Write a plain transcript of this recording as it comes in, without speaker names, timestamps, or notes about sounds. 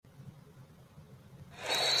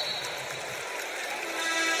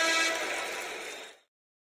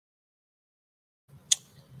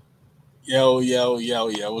Yo.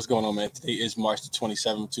 What's going on, man? Today is March the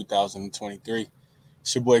 27th, 2023.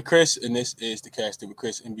 It's your boy Chris, and this is the Cast It with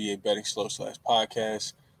Chris NBA Betting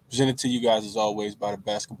Slow/podcast. Presented to you guys, as always, by the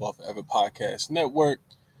Basketball Forever Podcast Network,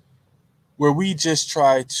 where we just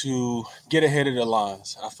try to get ahead of the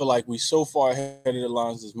lines. I feel like we so far ahead of the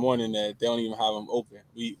lines this morning that they don't even have them open.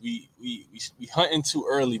 We hunting too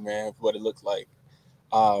early, man, for what it looked like.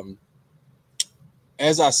 Um,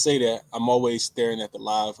 as I say that, I'm always staring at the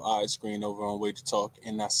live odds screen over on Way to Talk,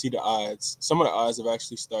 and I see the odds. Some of the odds have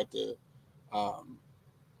actually started to. Um,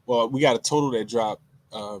 well, we got a total that dropped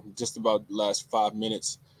just about the last 5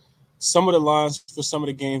 minutes. Some of the lines for some of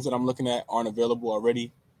the games that I'm looking at aren't available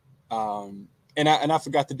already. And I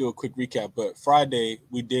forgot to do a quick recap, but Friday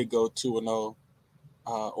we did go 2-0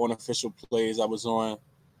 on official plays. I was on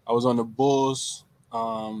the Bulls.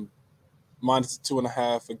 Minus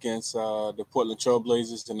 2.5 against the Portland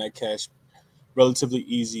Trailblazers, and that cashed relatively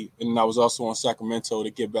easy. And I was also on Sacramento to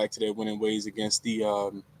get back to their winning ways against the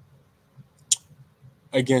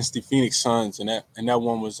Phoenix Suns, and that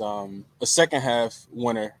one was a second half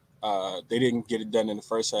winner. They didn't get it done in the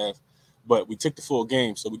first half, but we took the full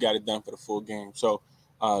game, so we got it done for the full game. So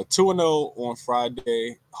 2-0 on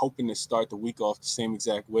Friday, hoping to start the week off the same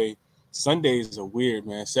exact way. Sundays are weird,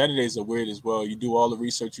 man. Saturdays are weird as well. You do all the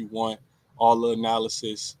research you want, all the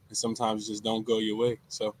analysis, and sometimes it just don't go your way.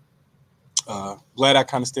 So glad I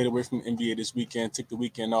kind of stayed away from the NBA this weekend, took the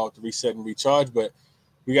weekend off to reset and recharge, but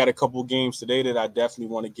we got a couple games today that I definitely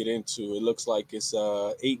want to get into. It looks like it's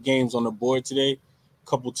 8 games on the board today. A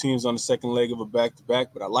couple teams on the second leg of a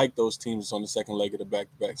back-to-back, but I like those teams on the second leg of the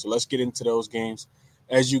back-to-back. So let's get into those games.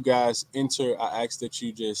 As you guys enter, I ask that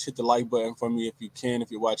you just hit the like button for me if you can, if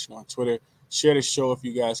you're watching on Twitter. Share the show if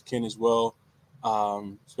you guys can as well.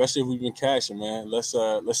 Especially if we've been cashing, man. Let's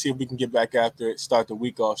see if we can get back after it. Start the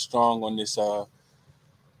week off strong on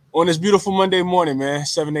this beautiful Monday morning, man.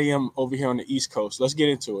 7 a.m. over here on the East Coast. Let's get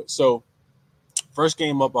into it. So, first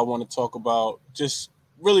game up, I want to talk about just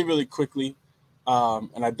really, really quickly.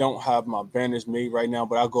 And I don't have my banners made right now,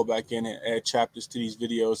 but I'll go back in and add chapters to these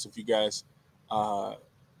videos if you guys, uh,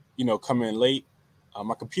 come in late.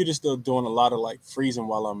 My computer's still doing a lot of like freezing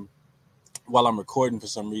while I'm recording for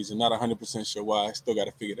some reason. Not 100% sure why. I still got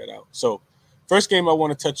to figure that out. So, first game I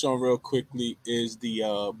want to touch on real quickly is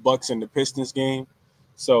the Bucks and the Pistons game.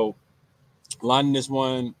 So, line in this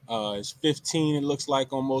one is 15. It looks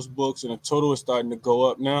like on most books, and the total is starting to go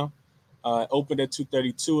up now. It opened at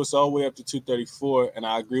 232. It's all the way up to 234, and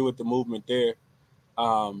I agree with the movement there.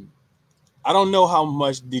 Um, I don't know how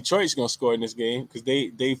much Detroit's going to score in this game because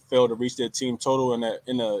they failed to reach their team total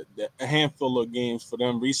in a handful of games for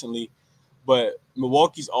them recently. But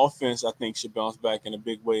Milwaukee's offense, I think, should bounce back in a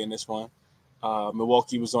big way in this one.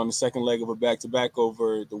 Milwaukee was on the second leg of a back-to-back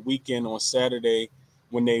over the weekend on Saturday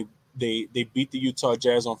when they beat the Utah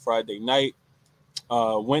Jazz on Friday night.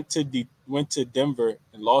 Went to Denver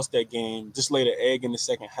and lost that game. Just laid an egg in the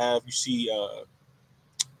second half. You see,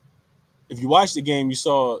 if you watch the game, you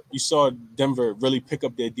saw Denver really pick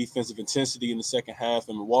up their defensive intensity in the second half,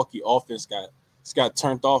 and Milwaukee offense got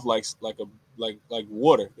turned off like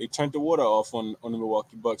water. They turned the water off on the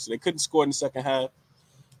Milwaukee Bucks. So they couldn't score in the second half.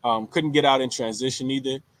 Couldn't get out in transition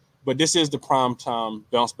either. But this is the prime time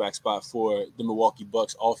bounce back spot for the Milwaukee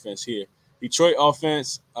Bucks offense here. Detroit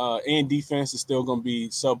offense and defense is still going to be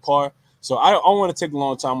subpar. So I don't want to take a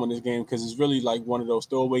long time on this game because it's really like one of those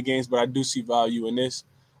throwaway games. But I do see value in this.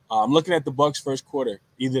 I'm looking at the Bucks first quarter,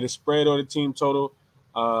 either the spread or the team total.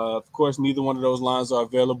 Of course, neither one of those lines are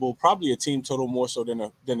available. Probably a team total more so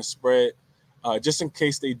than a spread, just in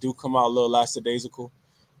case they do come out a little lackadaisical.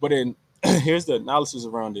 But in here's the analysis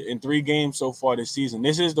around it. In 3 games so far this season,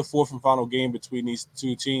 this is the fourth and final game between these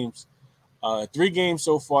two teams. 3 games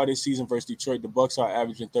so far this season versus Detroit. The Bucks are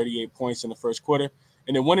averaging 38 points in the first quarter,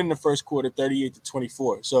 and they won in the first quarter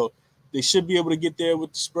 38-24. So they should be able to get there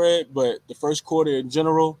with the spread. But the first quarter in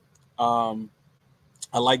general, um,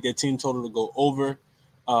 I like their team total to go over.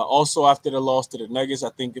 Also, after the loss to the Nuggets, I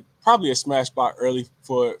think it probably a smash spot early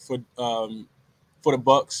for the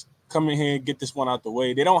Bucks. Come in here and get this one out the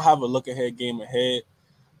way. They don't have a look ahead game ahead.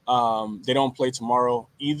 They don't play tomorrow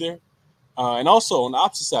either. And also on the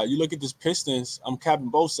opposite side, you look at this Pistons. I'm capping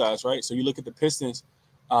both sides, right? So you look at the Pistons.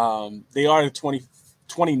 They are the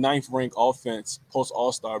 29th ranked offense post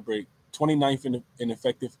All Star break, 29th in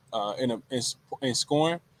effective in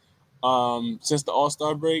scoring since the All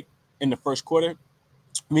Star break in the first quarter.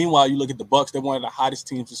 Meanwhile, you look at the Bucks; they're one of the hottest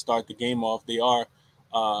teams to start the game off. They are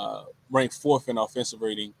ranked fourth in offensive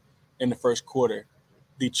rating in the first quarter.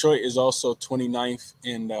 Detroit is also 29th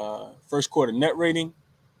in first quarter net rating,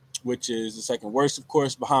 which is the second worst, of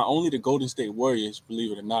course, behind only the Golden State Warriors,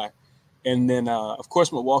 believe it or not. And then, of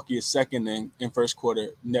course, Milwaukee is second in first quarter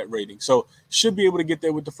net rating. So should be able to get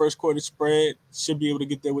there with the first quarter spread. Should be able to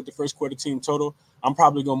get there with the first quarter team total. I'm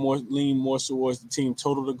probably going to lean more towards the team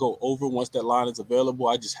total to go over once that line is available.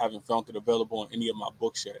 I just haven't found it available on any of my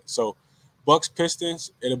books yet. So Bucks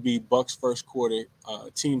Pistons, it'll be Bucks first quarter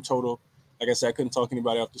team total. Like I said, I couldn't talk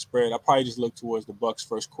anybody off the spread. I probably just look towards the Bucks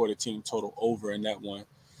first quarter team total over in that one.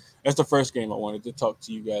 That's the first game I wanted to talk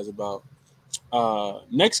to you guys about.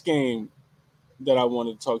 Next game that I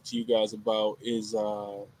wanted to talk to you guys about is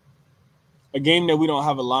a game that we don't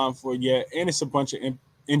have a line for yet, and it's a bunch of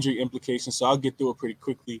injury implications. So I'll get through it pretty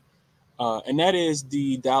quickly. And that is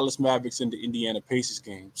the Dallas Mavericks and the Indiana Pacers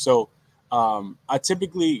game. So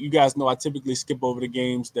you guys know, I typically skip over the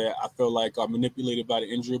games that I feel like are manipulated by the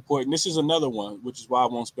injury report. And this is another one, which is why I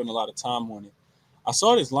won't spend a lot of time on it. I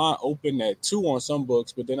saw this line open at 2 on some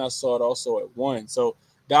books, but then I saw it also at 1. So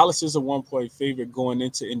Dallas is a 1-point favorite going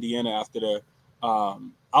into Indiana after the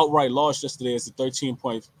outright loss yesterday. Is a 13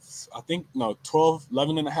 point, I think, no, 12,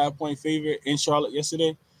 11 and a half point favorite in Charlotte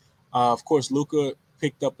yesterday. Of course, Luka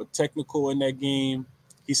picked up a technical in that game.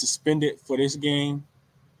 He's suspended for this game.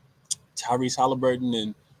 Tyrese Halliburton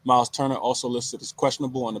and Miles Turner also listed as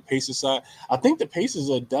questionable on the Pacers side. I think the Pacers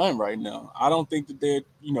are done right now. I don't think that they're,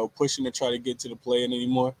 pushing to try to get to the play-in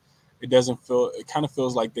anymore. It kind of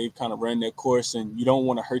feels like they've kind of ran their course, and you don't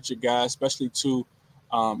want to hurt your guys, especially to,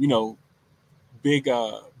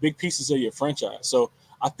 big pieces of your franchise. So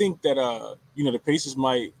I think that, the Pacers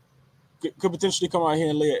could potentially come out here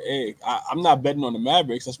and lay an egg. I'm not betting on the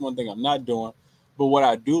Mavericks. That's one thing I'm not doing. But what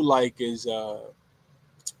I do like is,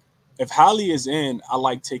 if Holly is in, I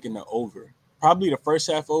like taking the over. Probably the first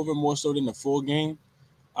half over more so than the full game.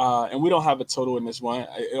 And we don't have a total in this one.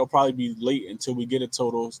 It'll probably be late until we get a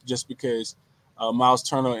total, just because Miles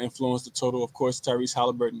Turner influenced the total. Of course, Tyrese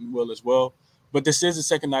Halliburton will as well. But this is the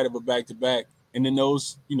second night of a back-to-back. And in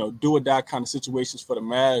those, do or die kind of situations for the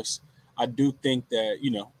Mavs, I do think that,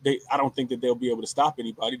 I don't think that they'll be able to stop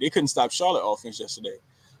anybody. They couldn't stop Charlotte offense yesterday.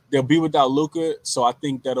 They'll be without Luka, so I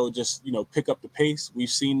think that'll just, pick up the pace. We've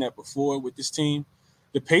seen that before with this team.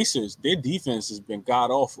 The Pacers, their defense has been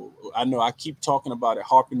god awful. I know I keep talking about it,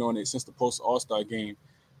 harping on it since the post All-Star game.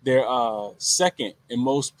 They're second in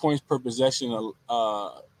most points per possession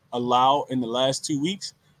allowed in the last 2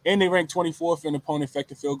 weeks, and they rank 24th in opponent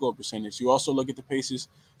effective field goal percentage. You also look at the Pacers,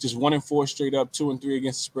 just 1-4 straight up, 2-3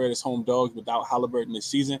 against the spread as home dogs without Halliburton this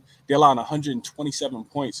season. They're allowing 127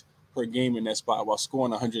 points per game in that spot while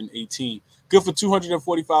scoring 118. Good for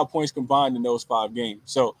 245 points combined in those 5 games.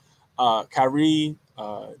 So Kyrie,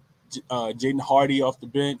 Jaden Hardy off the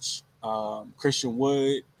bench, Christian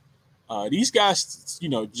Wood, these guys,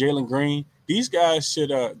 Jalen Green, these guys should,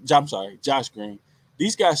 Josh Green,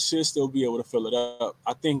 these guys should still be able to fill it up.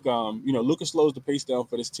 I think, Luka slows the pace down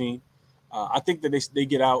for this team. I think that they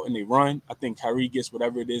get out and they run. I think Kyrie gets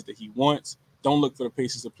whatever it is that he wants. Don't look for the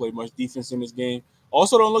Pacers to play much defense in this game.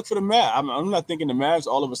 Also, don't look for the Mavs. I'm not thinking the Mavs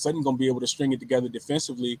all of a sudden going to be able to string it together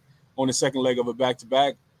defensively on the second leg of a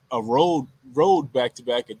back-to-back, a road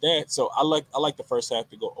back-to-back at that. So I like the first half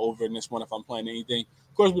to go over in this one if I'm playing anything.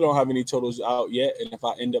 Of course, we don't have any totals out yet, and if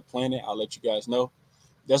I end up playing it, I'll let you guys know.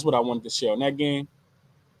 That's what I wanted to share on that game.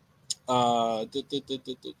 What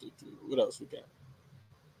else we got?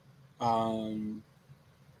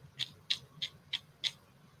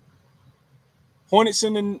 Hornets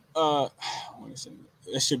and then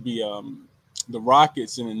it should be the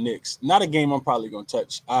Rockets and the Knicks. Not a game I'm probably going to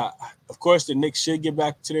touch. Of course, the Knicks should get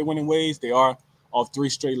back to their winning ways. They are off 3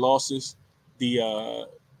 straight losses. The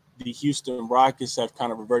Houston Rockets have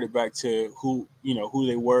kind of reverted back to who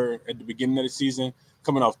they were at the beginning of the season,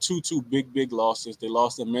 coming off two big losses. They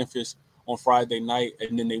lost to Memphis on Friday night,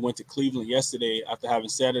 and then they went to Cleveland yesterday after having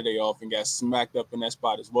Saturday off and got smacked up in that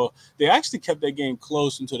spot as well. They actually kept that game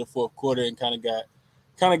close into the fourth quarter and kind of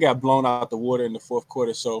got blown out the water in the fourth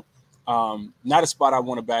quarter. So not a spot I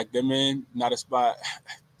want to back them in. Not a spot.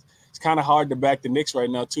 It's kind of hard to back the Knicks right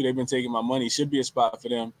now too. They've been taking my money. Should be a spot for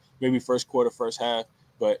them. Maybe first quarter, first half,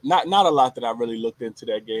 but not a lot that I really looked into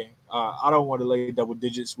that game. I don't want to lay double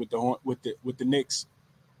digits with the Knicks.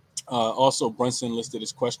 Also, Brunson listed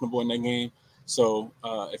as questionable in that game. So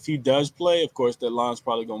if he does play, of course, that line's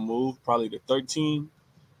probably going to move, probably to 13.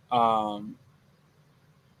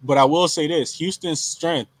 But I will say this: Houston's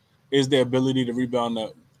strength is their ability to rebound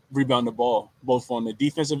the ball, both on the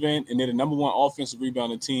defensive end, and they're the number one offensive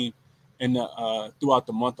rebounding team throughout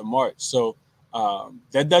the month of March. So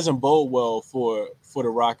that doesn't bode well for the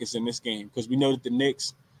Rockets in this game, because we know that the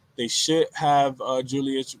Knicks, they should have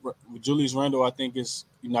Julius Randle, I think, is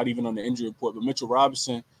not even on the injury report, but Mitchell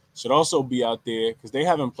Robinson should also be out there because they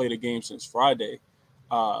haven't played a game since Friday.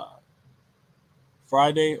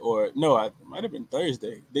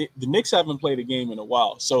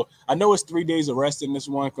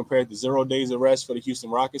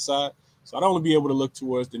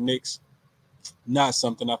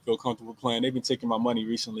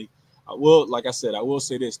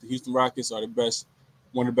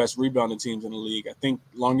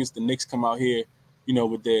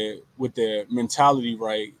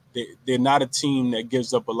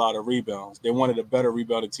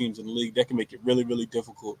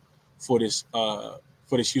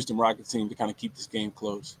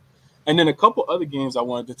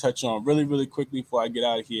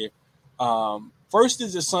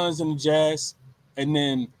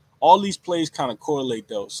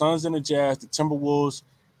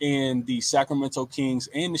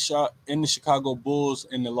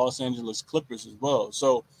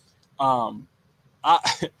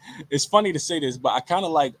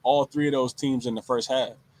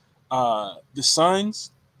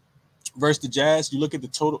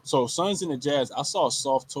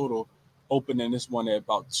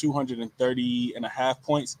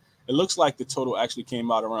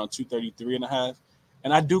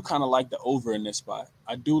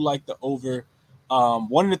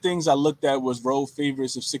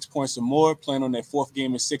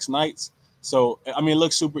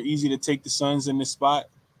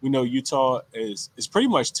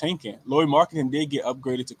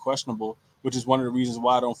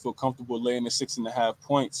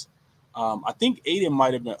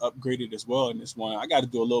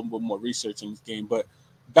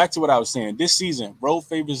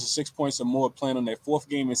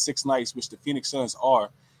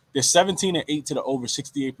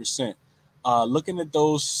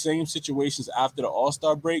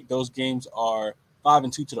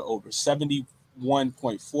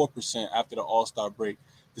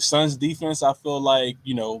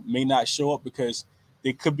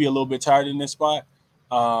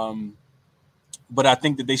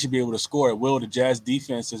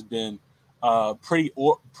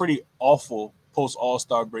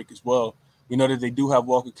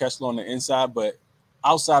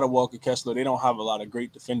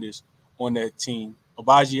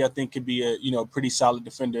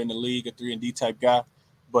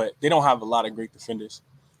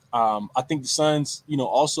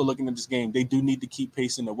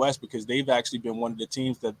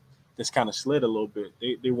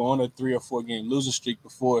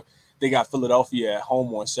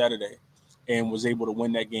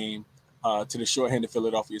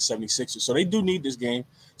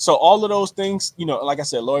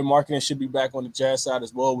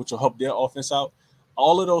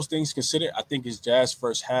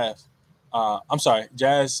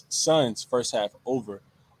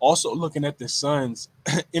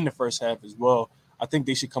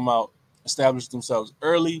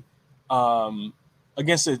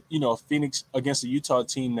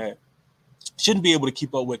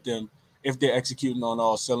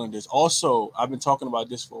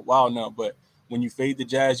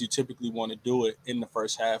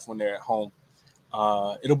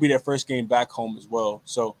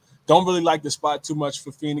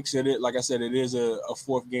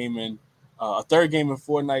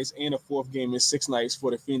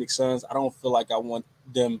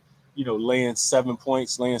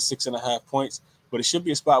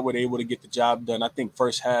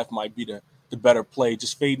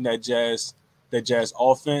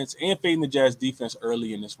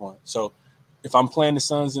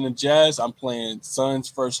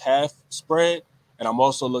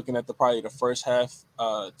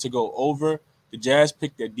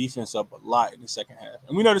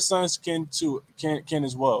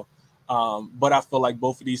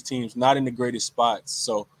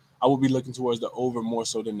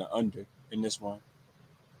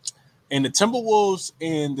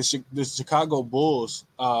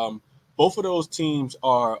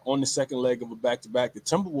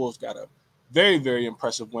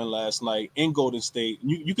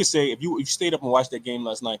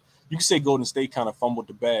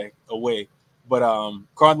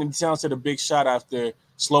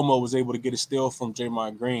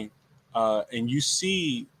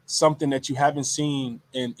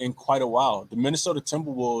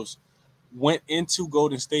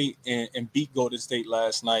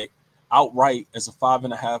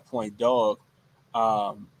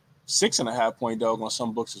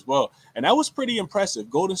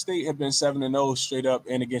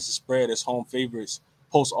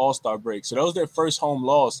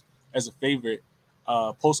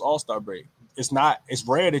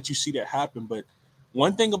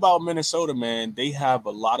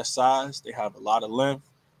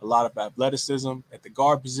 a lot of athleticism at the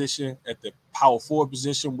guard position, at the power forward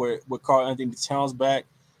position where with Karl Anthony Towns back,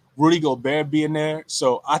 Rudy Gobert being there.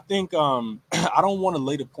 So I think I don't want to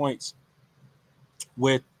lay the points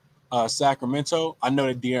with Sacramento. I know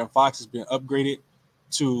that De'Aaron Fox has been upgraded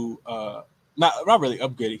to not really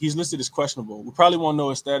upgraded. He's listed as questionable. We probably won't know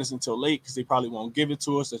his status until late because they probably won't give it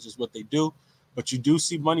to us. That's just what they do. But you do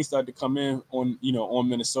see money start to come in on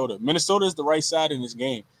Minnesota. Minnesota is the right side in this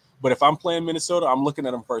game. But if I'm playing Minnesota, I'm looking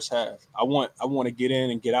at them first half. I want to get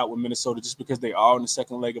in and get out with Minnesota just because they are on the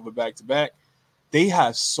second leg of a back to back. They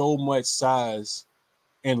have so much size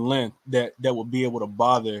and length that will be able to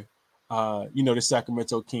bother the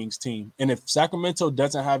Sacramento Kings team. And if Sacramento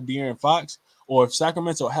doesn't have De'Aaron Fox, or if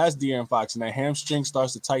Sacramento has De'Aaron Fox and that hamstring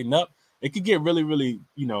starts to tighten up, it could get really, really,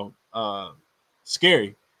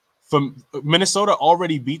 scary. From Minnesota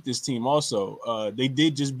already beat this team. Also, they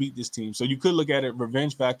did just beat this team, so you could look at it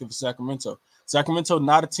revenge factor for Sacramento. Sacramento,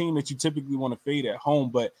 not a team that you typically want to fade at home,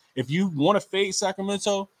 but if you want to fade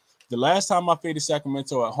Sacramento, the last time I faded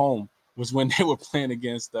Sacramento at home was when they were playing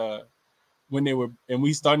against and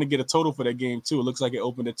we starting to get a total for that game too. It looks like it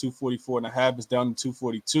opened at 244.5. It's down to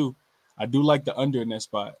 242. I do like the under in that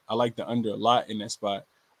spot. I like the under a lot in that spot.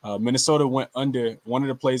 Minnesota went under. One of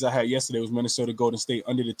the plays I had yesterday was Minnesota Golden State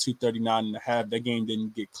under the 239.5. That game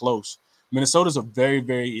didn't get close. Minnesota's a very,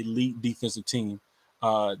 very elite defensive team.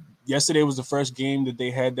 Yesterday was the first game that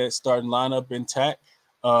they had that starting lineup intact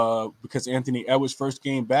because Anthony Edwards' first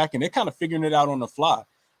game back, and they're kind of figuring it out on the fly.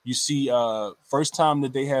 You see, first time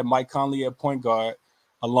that they had Mike Conley at point guard,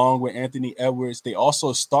 along with Anthony Edwards. They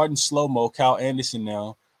also starting slow-mo Kyle Anderson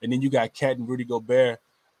now, and then you got Cat and Rudy Gobert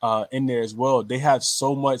in there as well. They have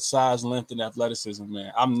so much size, length, and athleticism,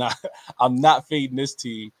 man. I'm not fading this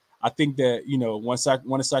team. I think that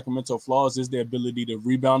one of Sacramento flaws is their ability to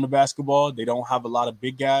rebound the basketball. They don't have a lot of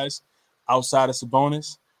big guys outside of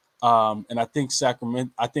Sabonis. And I think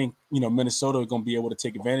Minnesota are going to be able to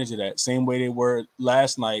take advantage of that same way they were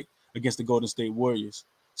last night against the Golden State Warriors.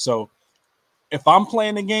 So if I'm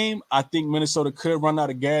playing the game, I think Minnesota could run out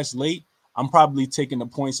of gas late. I'm probably taking the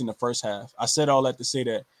points in the first half. I said all that to say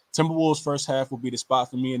that Timberwolves first half will be the spot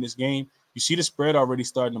for me in this game. You see the spread already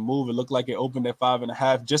starting to move. It looked like it opened at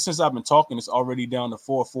 5.5. Just since I've been talking, it's already down to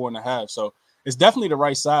 4.5. So it's definitely the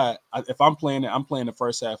right side. If I'm playing it, I'm playing the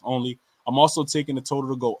first half only. I'm also taking the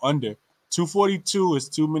total to go under. 242 is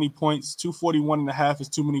too many points. 241.5 is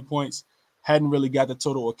too many points. Hadn't really got the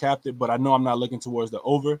total or capped it, but I know I'm not looking towards the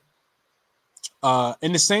over.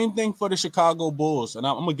 And the same thing for the Chicago Bulls. And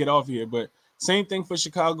I'm going to get off here, but same thing for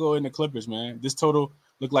Chicago and the Clippers, man. This total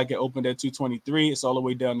looked like it opened at 223. It's all the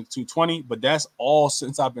way down to 220, but that's all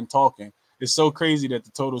since I've been talking. It's so crazy that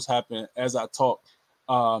the totals happen as I talk.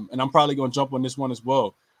 And I'm probably going to jump on this one as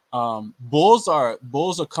well. Bulls are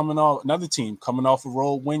coming off, another team coming off a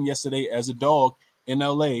road win yesterday as a dog in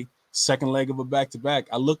LA, second leg of a back-to-back.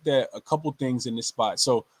 I looked at a couple things in this spot.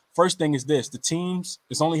 So first thing is this: the teams,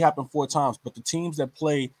 it's only happened 4 times, but the teams that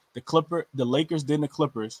play the Lakers, then the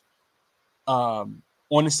Clippers,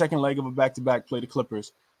 on the second leg of a back-to-back play the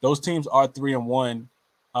Clippers. Those teams are 3-1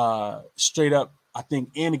 straight up, I think,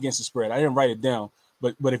 and against the spread. I didn't write it down.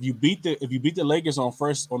 But if you beat the Lakers on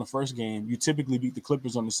the first game, you typically beat the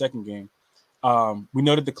Clippers on the second game. We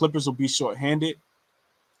know that the Clippers will be shorthanded,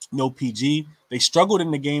 no PG. They struggled in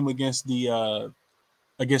the game against the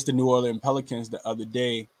New Orleans Pelicans the other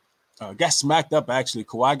day. Got smacked up actually.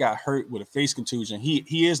 Kawhi got hurt with a face contusion.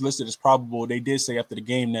 He is listed as probable. They did say after the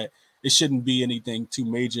game that it shouldn't be anything too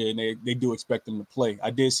major, and they do expect him to play. I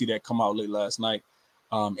did see that come out late last night,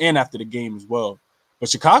 and after the game as well. But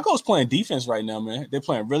Chicago's playing defense right now, man. They're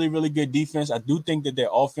playing really, really good defense. I do think that their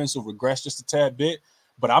offense will regress just a tad bit,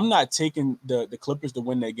 but I'm not taking the Clippers to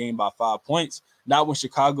win that game by 5 points. Not when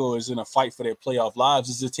Chicago is in a fight for their playoff lives.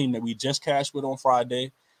 This is a team that we just cashed with on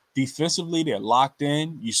Friday. Defensively, they're locked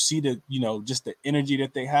in. You see just the energy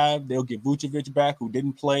that they have. They'll get Vucevic back, who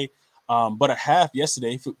didn't play but a half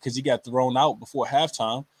yesterday because he got thrown out before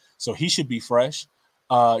halftime. So he should be fresh.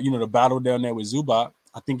 The battle down there with Zubac.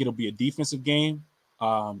 I think it'll be a defensive game.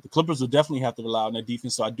 The Clippers will definitely have to rely on their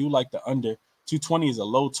defense. So I do like the under. 220 is a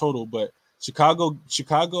low total, but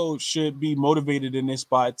Chicago should be motivated in this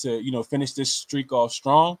spot to, finish this streak off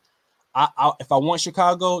strong. If I want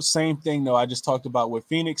Chicago, same thing though I just talked about with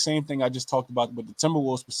Phoenix, same thing I just talked about with the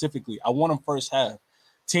Timberwolves specifically. I want them first half.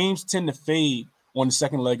 Teams tend to fade on the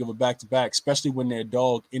second leg of a back-to-back, especially when they're a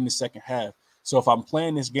dog in the second half. So if I'm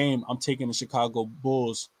playing this game, I'm taking the Chicago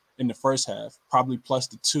Bulls in the first half, probably plus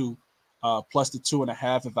the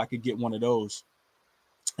 2.5 if I could get one of those.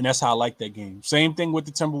 And that's how I like that game. Same thing with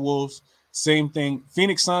the Timberwolves. Same thing.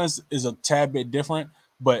 Phoenix Suns is a tad bit different,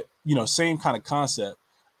 but, same kind of concept.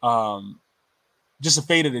 Just a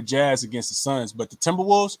fade of the Jazz against the Suns. But the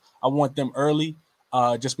Timberwolves, I want them early,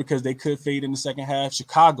 just because they could fade in the second half.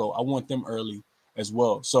 Chicago, I want them early as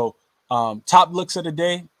well. So top looks of the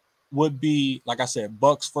day would be, like I said,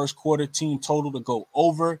 Bucks first quarter team total to go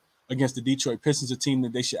over against the Detroit Pistons, a team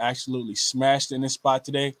that they should absolutely smash in this spot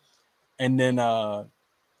today. And then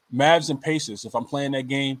Mavs and Pacers. If I'm playing that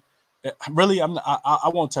game, really, I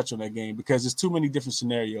won't touch on that game because there's too many different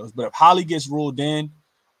scenarios. But if Holly gets ruled in,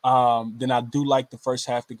 then I do like the first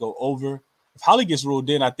half to go over. If Holly gets ruled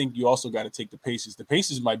in, I think you also got to take the Pacers. The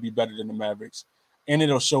Pacers might be better than the Mavericks, and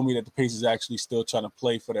it'll show me that the Pacers actually still trying to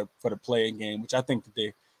play for the play-in game, which I think that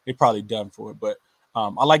they probably done for it. But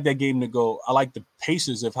I like that game to go. I like the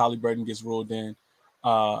Pacers if Halliburton gets ruled in,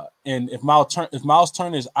 and if Miles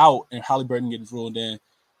Turner is out and Halliburton gets ruled in,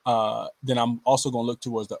 then I'm also going to look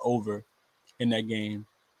towards the over in that game.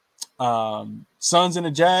 Suns and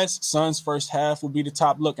the Jazz. Suns first half will be the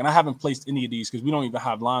top look, and I haven't placed any of these because we don't even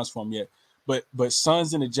have lines for them yet. But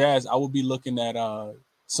Suns and the Jazz, I will be looking at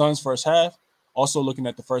Suns first half. Also looking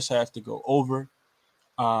at the first half to go over.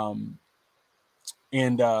 And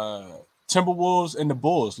Timberwolves and the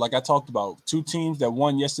Bulls, like I talked about, two teams that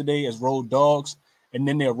won yesterday as road dogs, and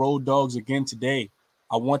then they're road dogs again today.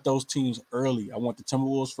 I want those teams early. I want the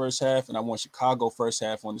Timberwolves first half, and I want Chicago first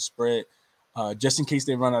half on the spread, just in case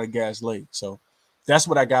they run out of gas late. So that's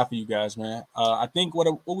what I got for you guys, man. I think what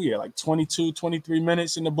we at, like 22, 23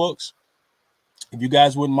 minutes in the books. If you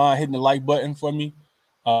guys wouldn't mind hitting the like button for me,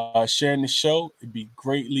 sharing the show, it'd be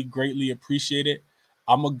greatly, greatly appreciated.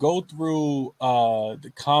 I'm gonna go through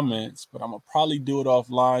the comments, but I'm gonna probably do it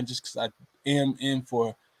offline just because I am in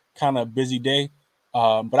for kind of a busy day.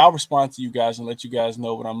 But I'll respond to you guys and let you guys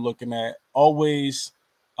know what I'm looking at. Always,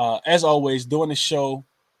 as always, doing the show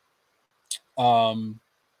um,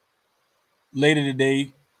 later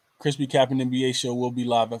today. Crispy Cap and NBA show will be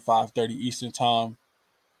live at 5:30 Eastern time.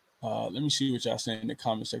 Let me see what y'all saying in the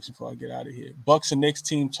comment section before I get out of here. Bucks and Knicks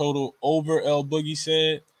team total over, L Boogie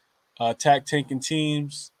said. Attack tanking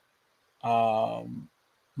teams.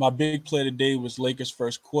 My big play today was Lakers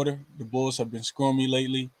first quarter. The Bulls have been screwing me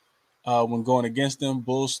lately when going against them.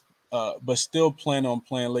 Bulls, but still plan on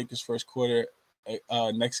playing Lakers first quarter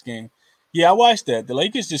next game. Yeah, I watched that. The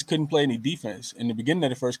Lakers just couldn't play any defense. In the beginning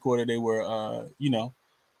of the first quarter, they were,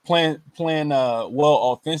 playing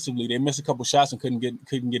well offensively. They missed a couple shots and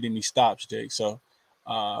couldn't get any stops, Jake. So,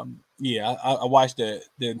 yeah, I watched the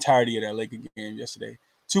entirety of that Laker game yesterday.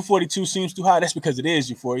 242 seems too high. That's because it is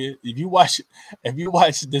Euphoria. If you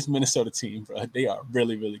watch this Minnesota team, bro, they are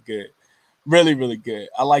really, really good. Really, really good.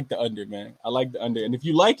 I like the under, man. I like the under. And if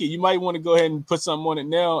you like it, you might want to go ahead and put something on it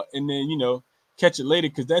now and then, catch it later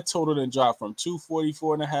because that total then dropped from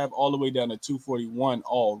 244 and a half all the way down to 241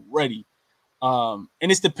 already. And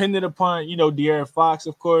it's dependent upon, De'Aaron Fox,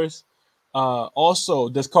 of course. Also,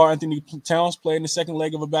 does Karl-Anthony Towns play in the second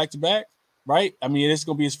leg of a back-to-back? Right? I mean, it's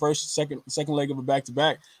going to be his first second leg of a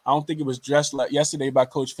back-to-back. I don't think it was dressed like yesterday by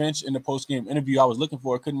Coach Finch in the post-game interview I was looking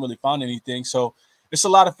for. I couldn't really find anything. So it's a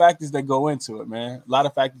lot of factors that go into it, man. A lot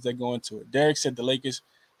of factors that go into it. Derek said the Lakers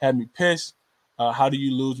had me pissed. How do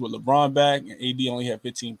you lose with LeBron back and AD only had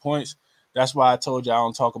 15 points? That's why I told you I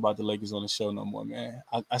don't talk about the Lakers on the show no more, man.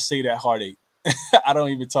 I say that heartache. I don't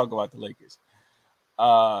even talk about the Lakers.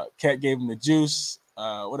 Cat gave him the juice.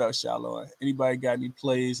 What else y'all on? Anybody got any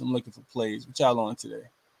plays? I'm looking for plays. What y'all on today?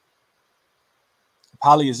 If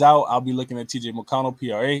Holly is out, I'll be looking at TJ McConnell,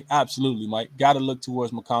 PRA. Absolutely, Mike. Got to look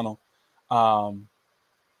towards McConnell.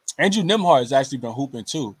 Andrew Nembhard has actually been hooping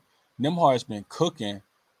too. Nembhard has been cooking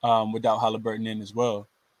without Halliburton in as well.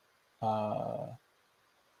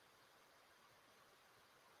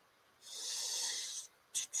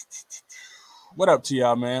 What up to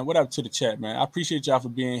y'all, man? What up to the chat, man? I appreciate y'all for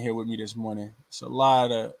being here with me this morning. It's a lot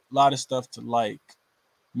of stuff to like.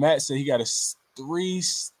 Matt said he got a three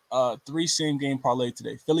same game parlay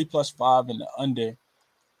today. Philly +5 in the under.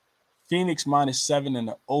 Phoenix -7 in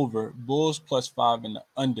the over. Bulls +5 in the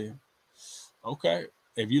under. Okay.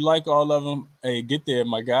 If you like all of them, hey, get there,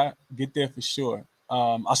 my guy. Get there for sure.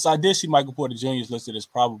 I did see Michael Porter Jr. is listed as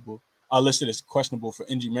probable. Listed as questionable for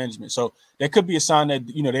injury management. So that could be a sign that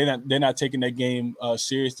they're not taking that game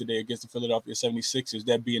serious today against the Philadelphia 76ers,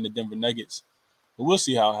 that being the Denver Nuggets. But we'll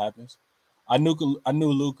see how it happens. I know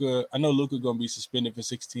Luka gonna be suspended for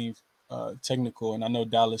 16th technical, and I know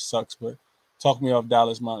Dallas sucks, but talk me off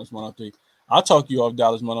Dallas -103. I'll talk you off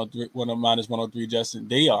Dallas -103, Justin.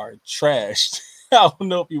 They are trashed. I don't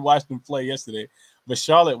know if you watched them play yesterday, but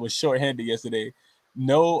Charlotte was shorthanded yesterday.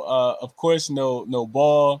 No, of course, no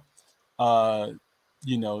Ball.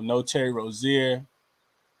 No Terry Rozier,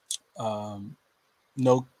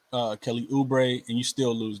 no Kelly Oubre, and you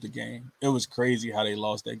still lose the game. It was crazy how they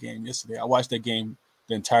lost that game yesterday. I watched that game,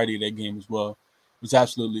 the entirety of that game as well. It was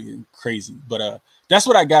absolutely crazy. But that's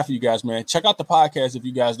what I got for you guys, man. Check out the podcast if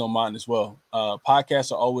you guys don't mind as well.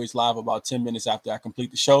 Podcasts are always live about 10 minutes after I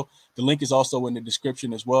complete the show. The link is also in the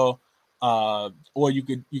description as well. Or you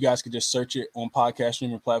guys could just search it on podcast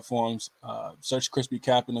streaming platforms. Search Crispy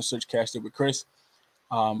Capping or search Cashed It with Chris.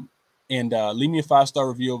 And leave me a 5-star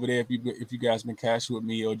review over there if you guys been cashed with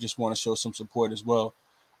me or just want to show some support as well.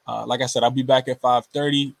 Like I said, I'll be back at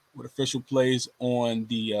 5:30 with official plays on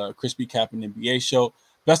the Crispy Capping NBA show.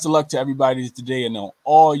 Best of luck to everybody today and on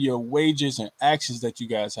all your wagers and actions that you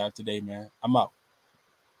guys have today, man. I'm out.